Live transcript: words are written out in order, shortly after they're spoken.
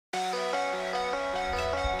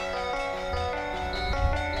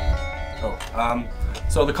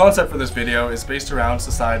So the concept for this video is based around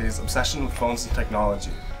society's obsession with phones and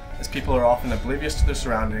technology, as people are often oblivious to their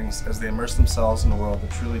surroundings as they immerse themselves in a world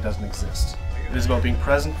that truly doesn't exist. It is about being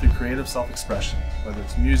present through creative self-expression, whether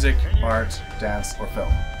it's music, art, dance, or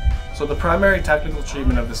film. So the primary technical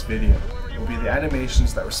treatment of this video will be the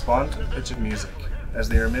animations that respond to the pitch of music, as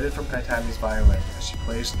they are emitted from Kytami's violin as she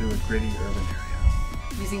plays through a gritty urban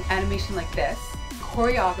area. Using animation like this,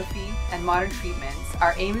 choreography, and modern treatments,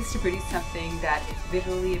 our aim is to produce something that is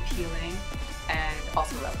visually appealing and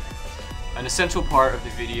also relevant. An essential part of the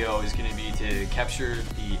video is going to be to capture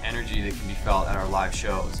the energy that can be felt at our live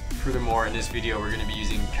shows. Furthermore, in this video we're going to be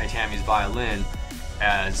using Kytami's violin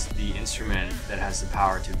as the instrument that has the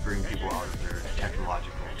power to bring people out of their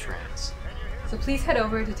technological trance. So please head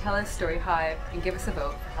over to Tell Us Storyhive and give us a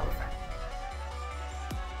vote for HelloFriend.